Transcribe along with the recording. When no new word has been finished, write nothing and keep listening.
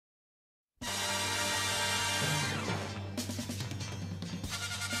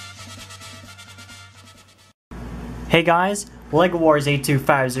Hey guys, LEGO Wars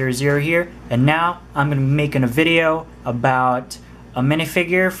 82500 here, and now I'm going to be making a video about a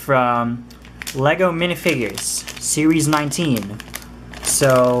minifigure from LEGO Minifigures Series 19.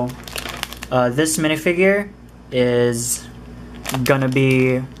 So, this minifigure is gonna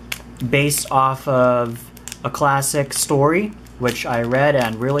be based off of a classic story, which I read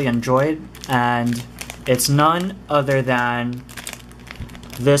and really enjoyed, and it's none other than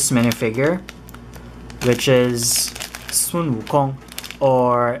this minifigure, which is Sun Wukong,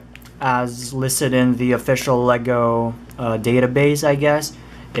 or as listed in the official LEGO database, I guess,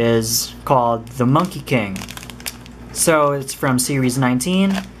 is called the Monkey King. So it's from Series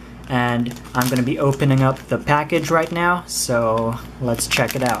 19, and I'm going to be opening up the package right now, so let's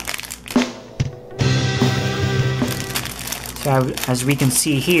check it out. So as we can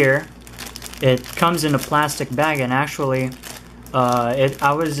see here, it comes in a plastic bag, and actually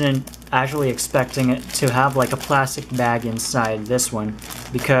I wasn't actually expecting it to have like a plastic bag inside this one,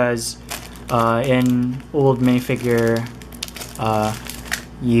 because in old minifigure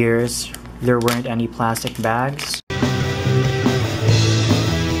years there weren't any plastic bags.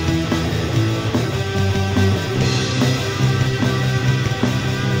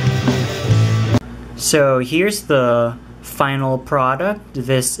 So here's the final product.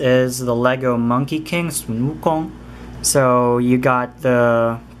 This is the LEGO Monkey King Sun Wukong. So you got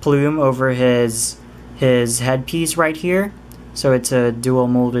the plume over his headpiece right here. So it's a dual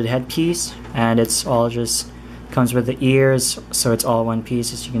molded headpiece, and it's all just comes with the ears, so it's all one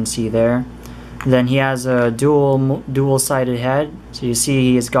piece, as you can see there. Then he has a dual-sided head, so you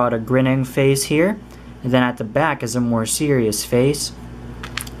see he's got a grinning face here, and then at the back is a more serious face.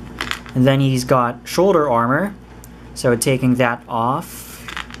 And then he's got shoulder armor, so taking that off,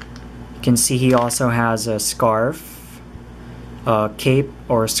 you can see he also has a scarf, a cape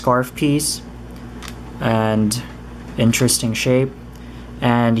or scarf piece, and interesting shape.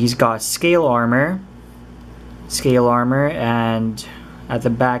 And he's got scale armor, and at the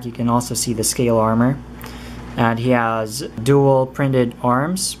back you can also see the scale armor. And he has dual printed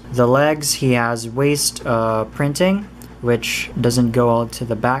arms. The legs, he has waist printing, which doesn't go all to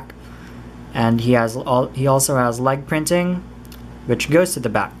the back. And he also has leg printing, which goes to the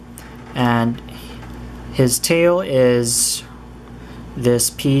back. And his tail is this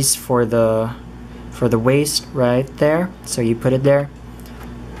piece for the waist right there, so you put it there.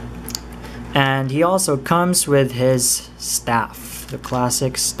 And he also comes with his staff, the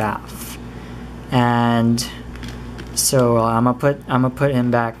classic staff. And so I'm gonna put him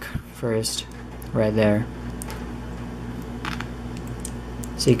back first, right there.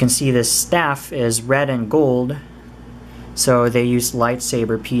 So you can see this staff is red and gold, so they use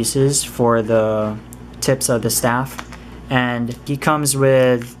lightsaber pieces for the tips of the staff. And he comes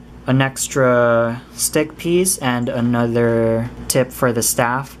with an extra stick piece and another tip for the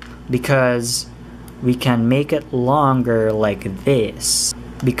staff, because we can make it longer like this.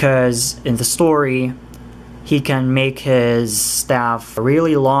 Because in the story, he can make his staff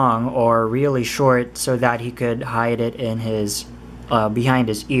really long or really short so that he could hide it in his behind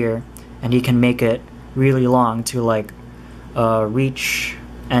his ear, and he can make it really long to like reach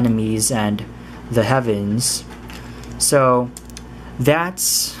enemies and the heavens. So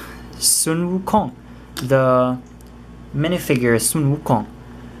that's Sun Wukong, the minifigure Sun Wukong.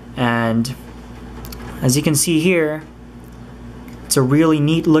 And as you can see here, it's a really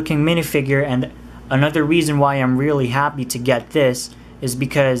neat looking minifigure, and another reason why I'm really happy to get this is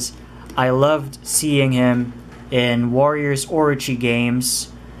because I loved seeing him in Warriors Orochi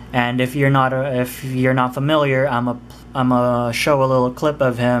games. And if you're not familiar, I'm a show a little clip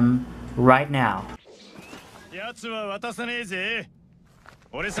of him right now.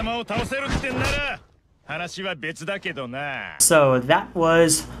 So that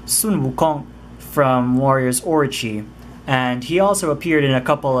was Sun Wukong from Warriors Orochi, and he also appeared in a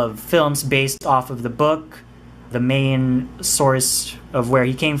couple of films based off of the book, the main source of where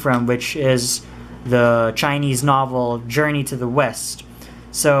he came from, which is the Chinese novel Journey to the West.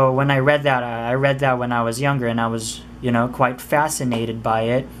 So when I read that when I was younger, and I was, quite fascinated by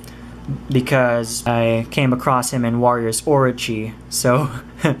it, because I came across him in Warriors Orochi. So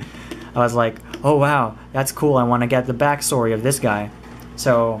I was like, oh wow, that's cool, I want to get the backstory of this guy.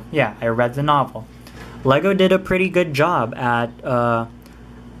 So yeah, I read the novel. LEGO did a pretty good job at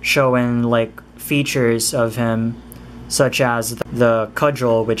showing like features of him, such as the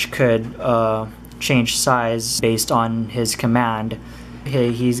cudgel, which could change size based on his command.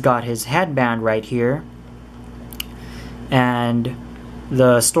 He's got his headband right here, and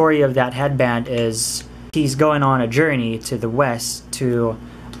the story of that headband is he's going on a journey to the west to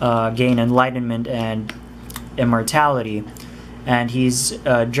gain enlightenment and immortality, and he's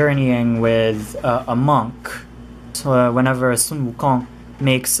journeying with a monk. So whenever Sun Wukong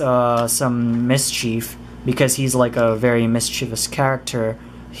makes some mischief, because he's like a very mischievous character,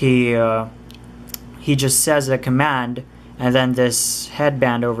 he just says a command, and then this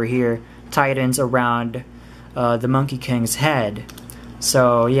headband over here tightens around the Monkey King's head.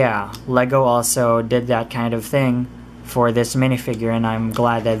 So yeah, Lego also did that kind of thing for this minifigure, and I'm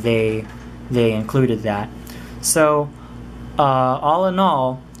glad that they included that. So all in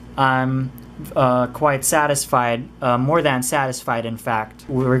all, I'm quite satisfied, more than satisfied in fact,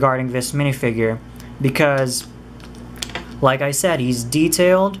 regarding this minifigure, because like I said, he's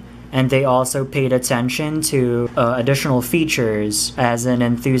detailed, and they also paid attention to additional features. As an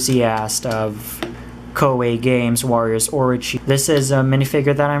enthusiast of Koei Games Warriors Orochi, this is a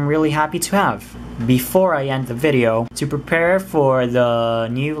minifigure that I'm really happy to have. Before I end the video, to prepare for the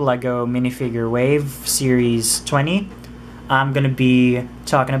new LEGO Minifigure Wave Series 20, I'm gonna be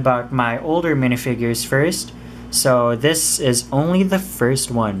talking about my older minifigures first. So this is only the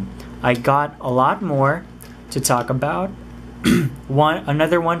first one. I got a lot more to talk about.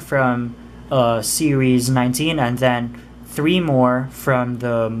 Another one from Series 19, and then 3 more from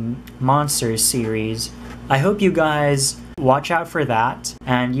the Monsters series. I hope you guys watch out for that,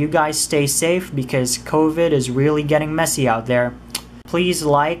 and you guys stay safe because COVID is really getting messy out there. Please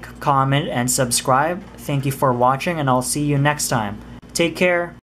like, comment, and subscribe. Thank you for watching, and I'll see you next time. Take care.